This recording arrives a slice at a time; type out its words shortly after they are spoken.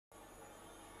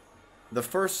The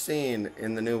first scene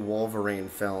in the new Wolverine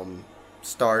film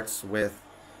starts with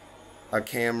a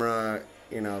camera,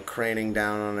 craning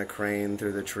down on a crane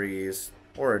through the trees,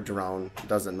 or a drone,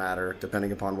 doesn't matter,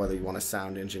 depending upon whether you want to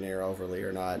sound engineer overly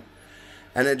or not.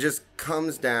 And it just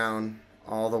comes down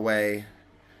all the way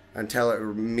until it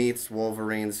meets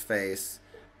Wolverine's face,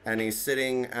 and he's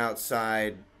sitting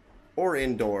outside or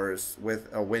indoors with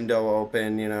a window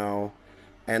open,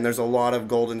 and there's a lot of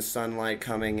golden sunlight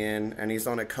coming in, and he's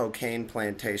on a cocaine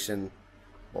plantation.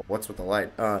 Well, what's with the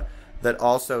light? That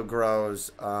also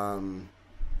grows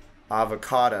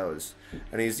avocados,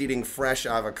 and he's eating fresh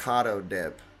avocado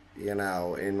dip,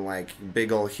 in like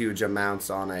big old huge amounts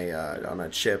on a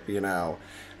chip, and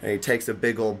he takes a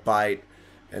big old bite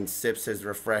and sips his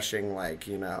refreshing, like,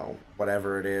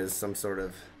 whatever it is, some sort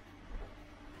of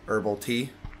herbal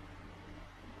tea.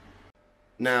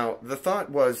 Now, the thought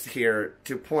was here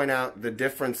to point out the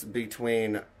difference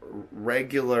between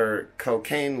regular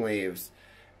cocaine leaves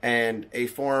and a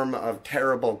form of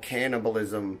terrible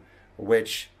cannibalism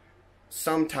which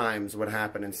sometimes would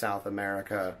happen in South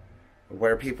America,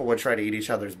 where people would try to eat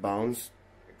each other's bones.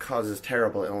 It causes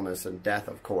terrible illness and death,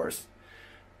 of course.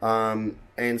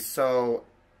 And so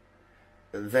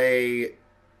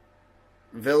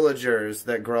villagers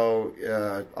that grow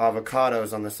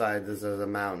avocados on the sides of the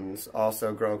mountains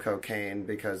also grow cocaine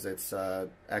because it's an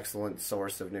excellent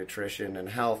source of nutrition and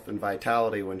health and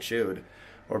vitality when chewed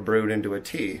or brewed into a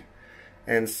tea.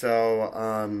 And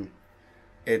so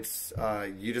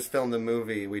you just filmed the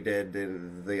movie we did.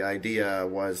 The idea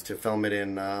was to film it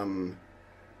in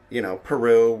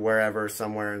Peru, wherever,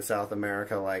 somewhere in South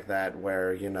America like that,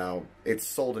 where, it's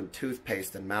sold in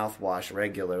toothpaste and mouthwash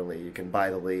regularly. You can buy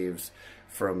the leaves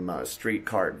from street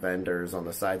cart vendors on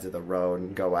the sides of the road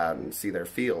and go out and see their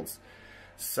fields.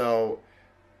 So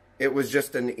it was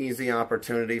just an easy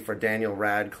opportunity for Daniel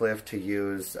Radcliffe to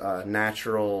use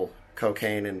natural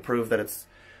cocaine and prove that it's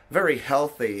very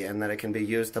healthy and that it can be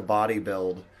used to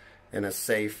bodybuild in a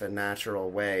safe and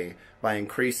natural way by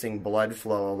increasing blood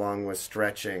flow along with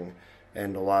stretching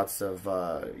and lots of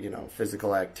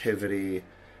physical activity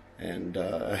and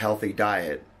a healthy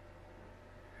diet.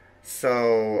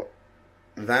 So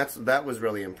that was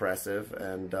really impressive,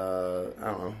 and I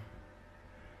don't know.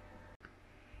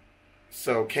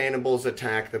 So cannibals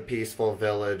attack the peaceful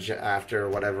village after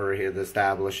whatever he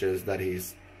establishes that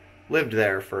he's lived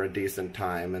there for a decent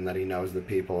time and that he knows the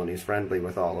people and he's friendly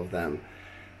with all of them.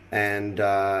 And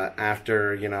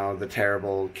after, the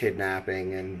terrible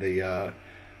kidnapping and the,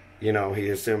 he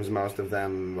assumes most of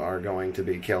them are going to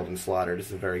be killed and slaughtered.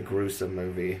 It's a very gruesome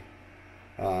movie.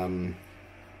 Of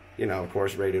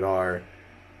course, rated R.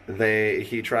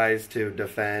 He tries to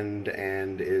defend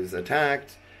and is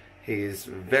attacked. He's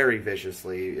very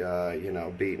viciously,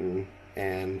 beaten.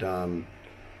 And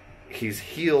he's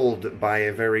healed by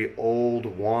a very old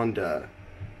Wanda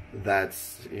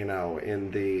that's,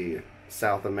 in the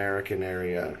South American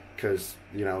area, because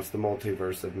it's the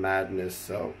multiverse of madness,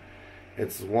 so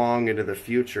it's long into the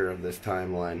future of this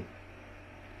timeline,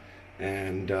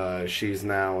 and she's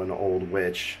now an old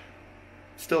witch,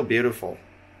 still beautiful,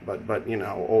 but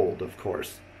old, of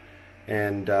course,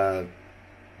 and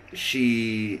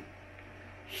she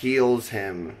heals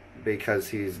him because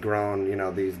he's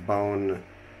grown these bone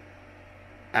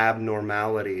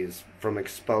abnormalities from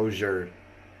exposure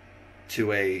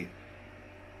to a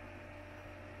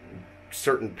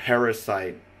certain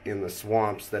parasite in the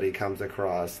swamps that he comes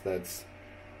across that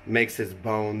makes his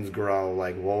bones grow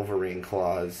like Wolverine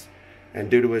claws. And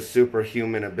due to his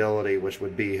superhuman ability, which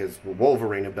would be his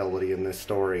Wolverine ability in this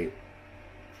story,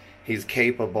 he's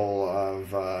capable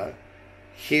of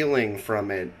healing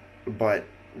from it, but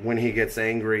when he gets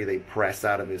angry, they press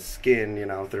out of his skin,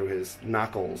 through his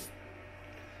knuckles.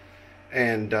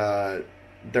 And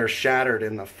they're shattered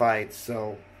in the fight,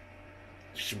 so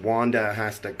Wanda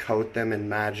has to coat them in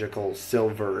magical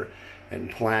silver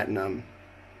and platinum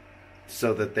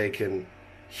so that they can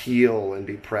heal and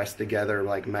be pressed together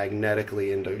like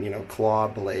magnetically into, claw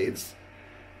blades.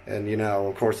 And,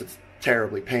 of course it's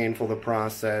terribly painful, the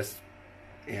process.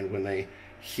 And when they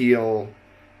heal,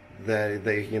 they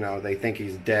think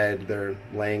he's dead. They're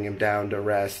laying him down to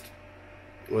rest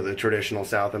with a traditional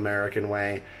South American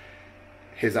way.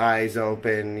 His eyes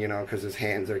open, because his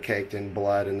hands are caked in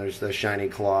blood, and there's the shiny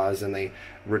claws, and they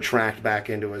retract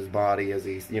back into his body as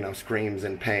he, screams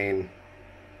in pain,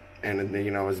 and,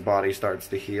 his body starts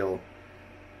to heal.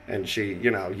 And she,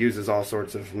 uses all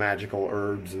sorts of magical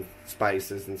herbs and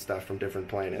spices and stuff from different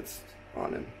planets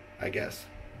on him, I guess.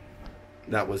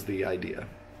 That was the idea.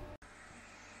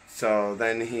 So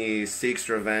then he seeks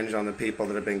revenge on the people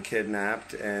that have been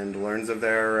kidnapped and learns of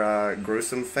their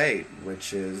gruesome fate,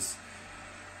 which is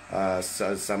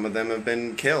So some of them have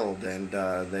been killed, and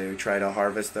they try to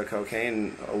harvest the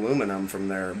cocaine aluminum from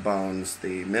their bones,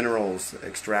 the minerals,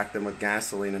 extract them with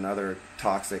gasoline and other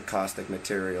toxic, caustic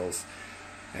materials,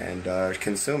 and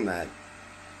consume that.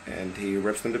 And he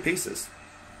rips them to pieces.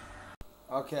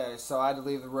 Okay, so I had to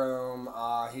leave the room.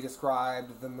 He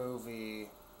described the movie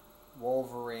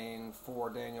Wolverine for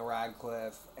Daniel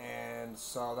Radcliffe, and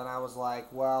so then I was like,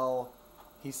 well,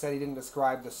 he said he didn't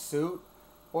describe the suit.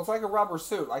 Well, it's like a rubber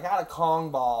suit. Like, I had a Kong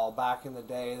ball back in the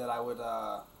day that I would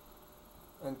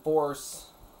enforce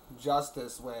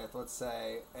justice with, let's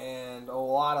say, and a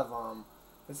lot of them.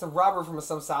 It's a rubber from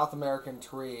some South American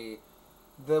tree.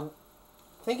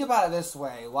 Think about it this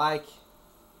way, like,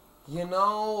 you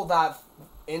know that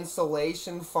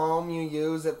insulation foam you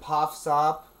use, it puffs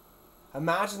up?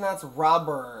 Imagine that's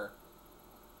rubber,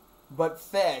 but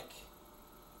thick.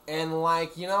 And,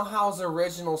 like, you know how his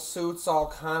original suit's all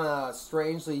kind of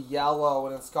strangely yellow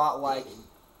and it's got, like,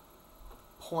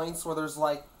 points where there's,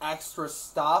 like, extra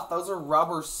stuff? Those are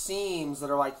rubber seams that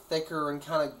are, like, thicker and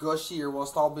kind of gushier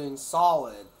whilst all being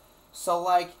solid. So,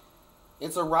 like,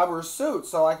 it's a rubber suit.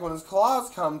 So, like, when his claws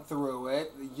come through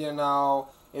it, you know,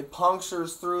 it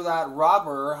punctures through that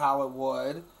rubber how it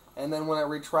would. And then when it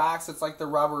retracts, it's like the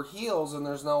rubber heals and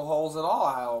there's no holes at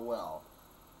all how it will.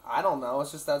 I don't know.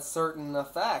 It's just that certain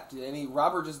effect. Any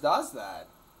rubber just does that.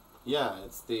 Yeah,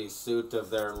 it's the suit of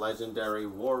their legendary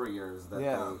warriors that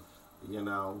they, you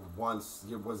know, once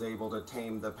was able to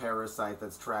tame the parasite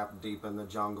that's trapped deep in the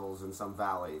jungles in some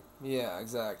valley. Yeah,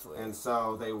 exactly. And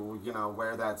so they, you know,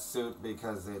 wear that suit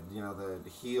because it, you know, the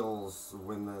heals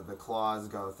when the claws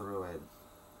go through it.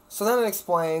 So then it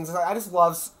explains. I just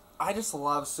love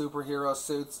superhero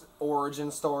suits origin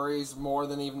stories more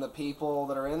than even the people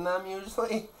that are in them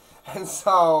usually. And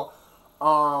so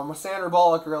Sandra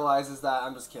Bullock realizes that.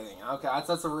 I'm just kidding. Okay,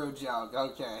 that's a rude joke.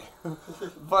 Okay.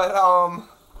 But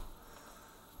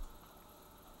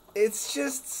it's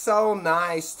just so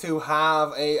nice to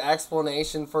have a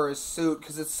explanation for his suit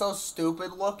because it's so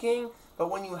stupid looking. But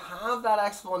when you have that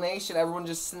explanation, everyone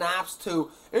just snaps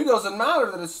to, it doesn't matter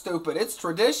that it's stupid. It's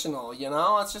traditional, you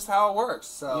know? That's just how it works.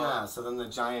 So yeah, so then the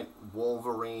giant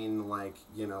Wolverine, like,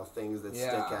 you know, things that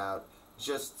stick out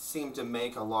just seem to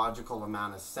make a logical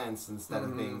amount of sense instead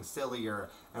of being sillier.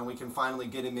 And we can finally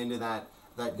get him into that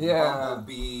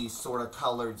bumblebee sort of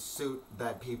colored suit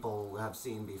that people have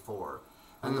seen before.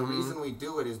 And the reason we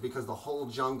do it is because the whole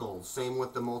jungle, same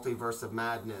with the Multiverse of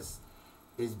Madness,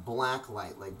 is black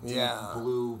light, like deep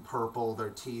blue, purple. Their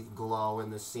teeth glow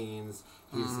in the scenes.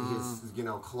 His you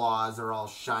know, claws are all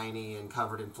shiny and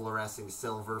covered in fluorescing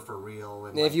silver for real.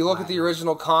 And if you look at the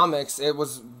original comics, it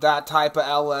was that type of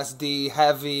LSD,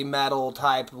 heavy metal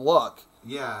type look.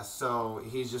 Yeah, so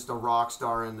he's just a rock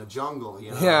star in the jungle,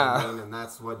 you know what I mean? And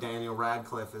that's what Daniel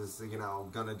Radcliffe is, you know,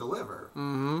 gonna deliver.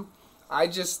 I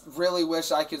just really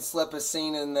wish I could slip a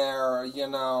scene in there, you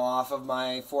know, off of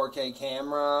my 4K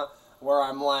camera, where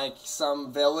I'm like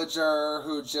some villager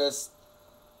who just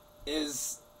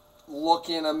is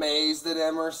looking amazed at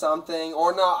him or something.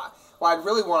 Or not. What I'd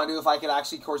really want to do, if I could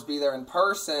actually, of course, be there in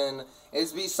person,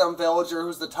 is be some villager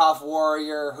who's the tough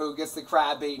warrior who gets the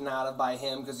crap beaten out of by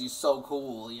him because he's so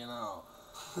cool, you know.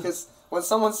 Because when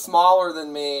someone's smaller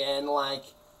than me and, like,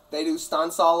 they do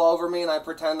stunts all over me and I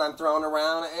pretend I'm thrown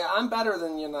around, I'm better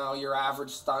than, you know, your average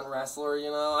stunt wrestler,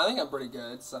 you know. I think I'm pretty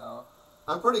good, so...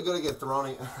 I'm pretty good at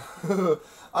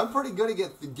I'm pretty good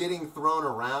at getting thrown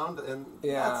around, and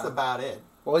that's about it.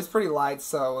 Well, he's pretty light,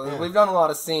 so we've done a lot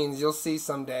of scenes. You'll see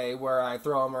someday where I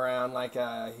throw him around like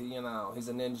you know, he's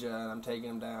a ninja and I'm taking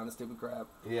him down and stupid crap.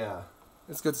 Yeah,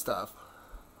 it's good stuff.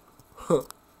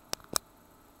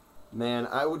 Man,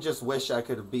 I would just wish I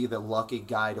could be the lucky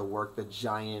guy to work the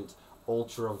giant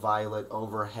ultraviolet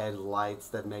overhead lights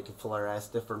that make it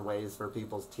fluoresce different ways for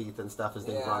people's teeth and stuff as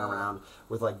they run around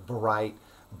with like bright,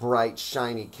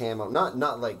 shiny camo.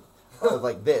 Not like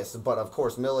like this, but of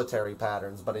course military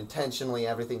patterns, but intentionally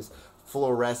everything's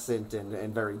fluorescent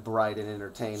and very bright and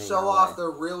entertaining. Show off the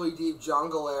really deep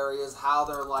jungle areas, how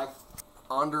they're like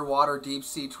underwater deep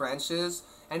sea trenches.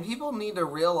 And people need to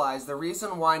realize the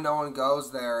reason why no one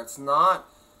goes there, it's not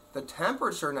the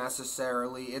temperature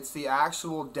necessarily, it's the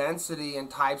actual density and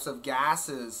types of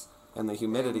gases. And the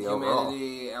humidity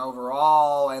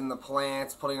overall, and the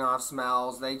plants putting off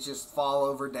smells. They just fall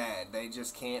over dead. They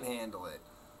just can't handle it.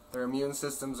 Their immune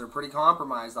systems are pretty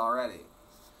compromised already.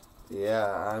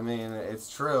 Yeah, I mean,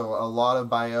 it's true. A lot of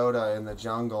biota in the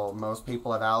jungle. Most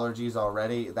people have allergies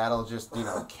already. That'll just, you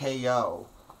know, KO.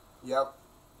 Yep.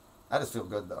 I just feel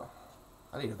good, though.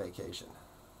 I need a vacation.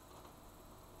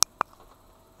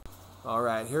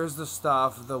 Alright, here's the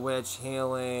stuff the witch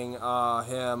healing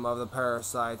him of the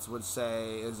parasites would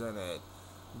say is in it.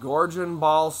 Gorgon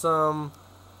balsam,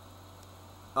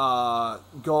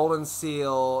 golden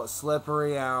seal,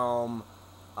 slippery elm,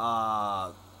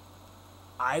 I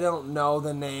don't know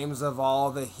the names of all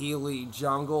the Healy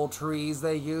jungle trees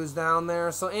they use down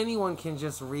there, so anyone can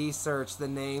just research the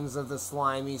names of the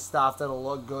slimy stuff that'll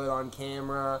look good on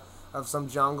camera of some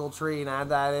jungle tree and add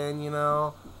that in, you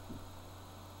know?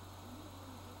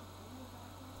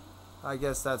 I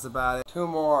guess that's about it. Two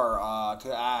more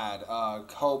to add.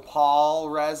 Copal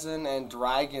resin and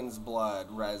dragon's blood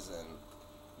resin.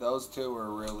 Those two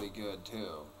are really good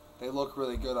too. They look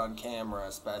really good on camera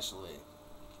especially.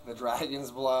 The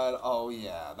dragon's blood, oh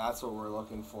yeah, that's what we're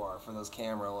looking for those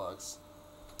camera looks.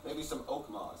 Maybe some oak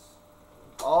moss.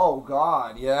 Oh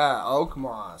god, yeah, oak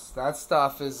moss. That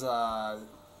stuff is the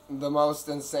most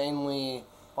insanely...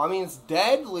 Well, I mean, it's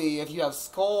deadly if you have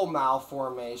skull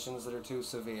malformations that are too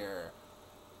severe.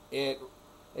 It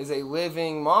is a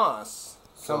living moss.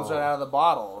 Comes right out of the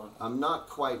bottle. I'm not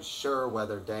quite sure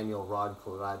whether Daniel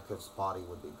Radcliffe's body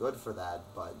would be good for that,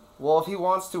 but... Well, if he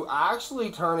wants to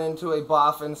actually turn into a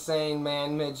buff, insane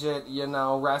man, midget, you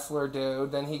know, wrestler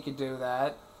dude, then he could do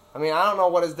that. I mean, I don't know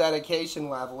what his dedication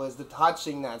level is to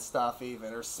touching that stuff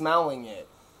even, or smelling it.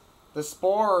 The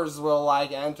spores will,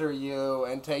 like, enter you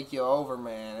and take you over,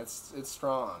 man. It's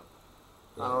strong.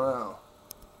 Yeah. I don't know.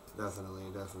 Definitely.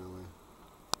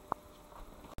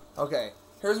 Okay.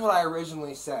 Here's what I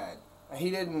originally said.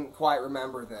 He didn't quite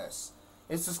remember this.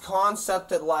 It's this concept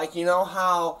that, like, you know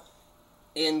how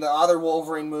in the other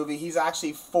Wolverine movie he's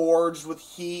actually forged with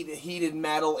heated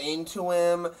metal into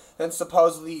him, then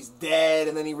supposedly he's dead,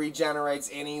 and then he regenerates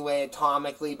anyway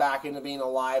atomically back into being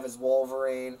alive as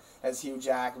Wolverine, as Hugh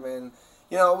Jackman.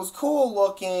 You know, it was cool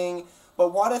looking,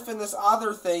 but what if in this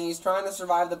other thing he's trying to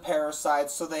survive the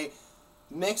parasites, so they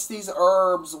mix these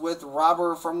herbs with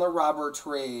rubber from the rubber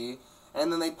tree,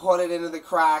 and then they put it into the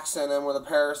cracks in them where the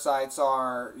parasites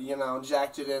are, you know,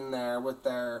 injected in there with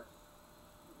their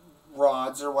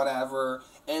rods or whatever.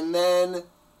 And then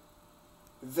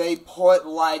they put,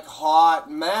 like, hot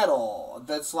metal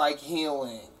that's, like,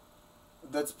 healing,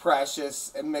 that's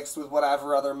precious, and mixed with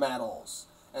whatever other metals.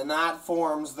 And that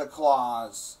forms the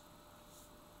claws.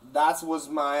 That was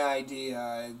my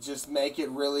idea. Just make it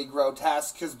really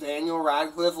grotesque, because Daniel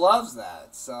Radcliffe loves that.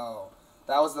 So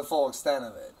that was the full extent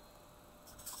of it.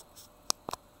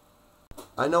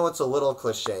 I know it's a little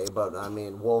cliche, but I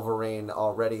mean, Wolverine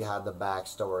already had the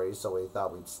backstory, so we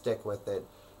thought we'd stick with it.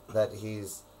 That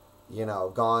he's, you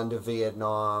know, gone to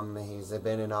Vietnam, he's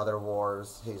been in other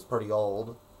wars, he's pretty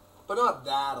old. But not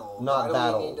that old. Not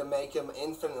that old. We need to make him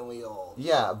infinitely old.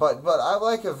 Yeah, but I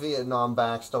like a Vietnam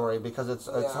backstory because it's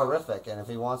horrific, and if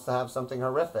he wants to have something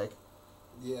horrific,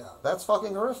 yeah, that's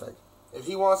fucking horrific. If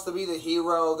he wants to be the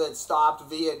hero that stopped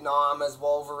Vietnam as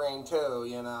Wolverine too,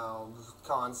 you know,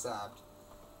 concept.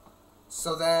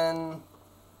 So then,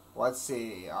 let's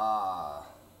see,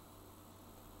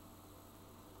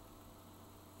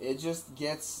 it just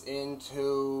gets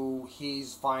into,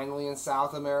 he's finally in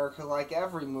South America like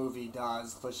every movie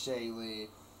does, clichély,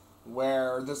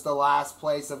 where this is the last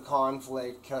place of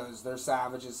conflict because they're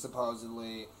savages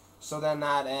supposedly. So then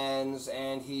that ends,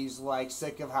 and he's like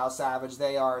sick of how savage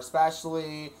they are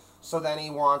especially, so then he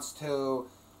wants to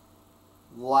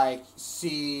like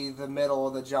see the middle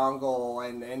of the jungle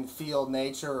and feel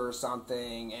nature or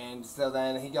something, and so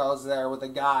then he goes there with a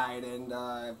guide and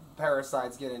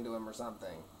parasites get into him or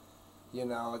something. You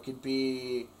know, it could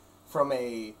be from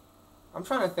a... I'm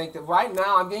trying to think that right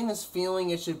now I'm getting this feeling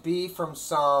it should be from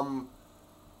some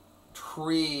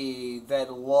tree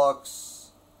that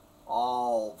looks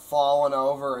all fallen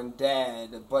over and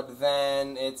dead, but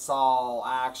then it's all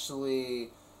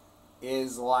actually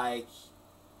is like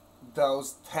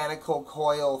those tentacle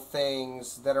coil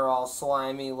things that are all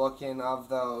slimy looking of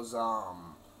those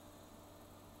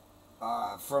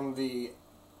from the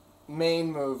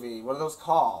main movie. What are those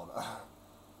called?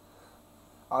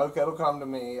 It'll come to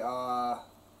me.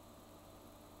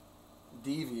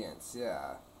 Deviants,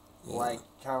 yeah. Like,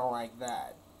 kind of like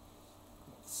that.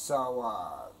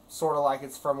 So, sort of like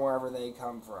it's from wherever they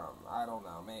come from. I don't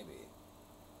know, maybe.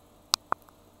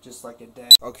 Just like a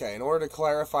dead... Okay, in order to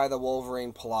clarify the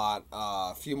Wolverine plot,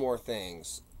 a few more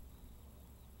things.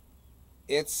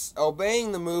 It's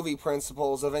obeying the movie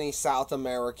principles of any South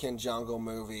American jungle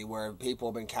movie where people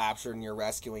have been captured and you're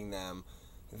rescuing them.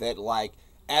 That, like,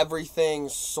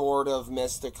 everything's sort of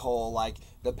mystical. Like,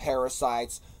 the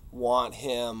parasites want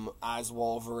him as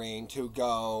Wolverine to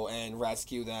go and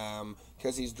rescue them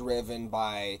because he's driven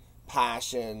by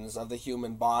passions of the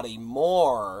human body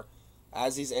more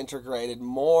as he's integrated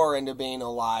more into being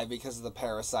alive because of the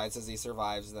parasites as he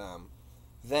survives them.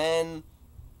 Then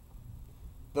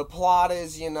the plot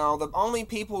is, the only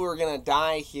people who are going to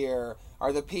die here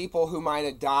are the people who might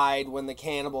have died when the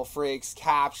cannibal freaks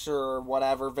capture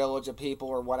whatever village of people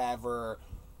or whatever.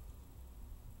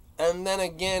 And then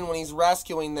again, when he's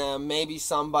rescuing them, maybe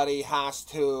somebody has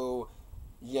to,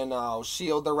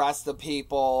 shield the rest of the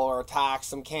people or attack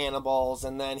some cannibals,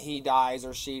 and then he dies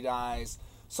or she dies.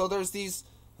 So there's these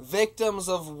victims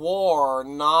of war,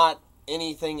 not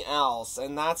anything else,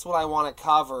 and that's what I want to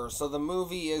cover. So the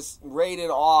movie is rated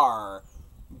R,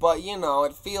 but,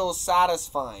 it feels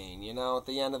satisfying, at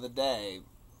the end of the day.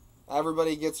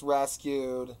 Everybody gets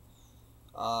rescued.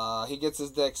 He gets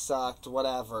his dick sucked,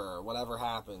 whatever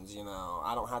happens,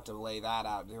 I don't have to lay that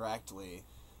out directly.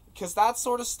 Because that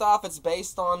sort of stuff, it's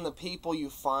based on the people you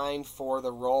find for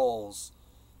the roles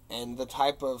and the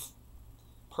type of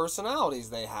personalities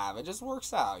they have. It just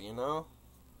works out,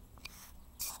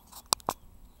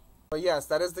 But yes,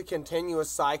 that is the continuous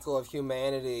cycle of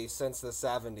humanity since the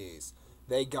 70s.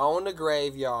 They go into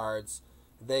graveyards,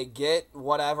 they get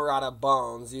whatever out of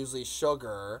bones, usually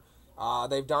sugar.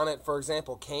 They've done it, for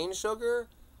example, cane sugar.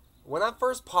 When that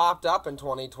first popped up in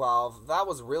 2012, that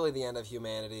was really the end of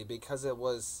humanity because it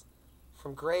was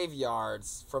from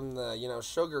graveyards, from the,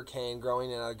 sugar cane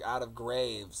growing out of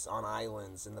graves on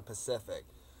islands in the Pacific.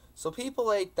 So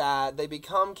people ate that, they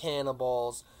become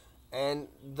cannibals, and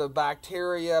the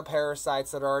bacteria,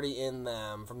 parasites that are already in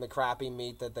them from the crappy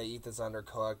meat that they eat that's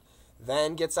undercooked,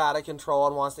 then gets out of control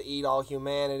and wants to eat all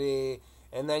humanity,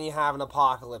 and then you have an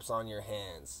apocalypse on your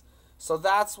hands. So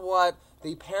that's what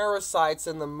the parasites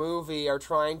in the movie are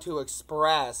trying to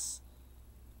express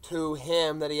to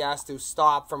him that he has to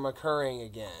stop from occurring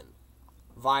again,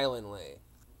 violently.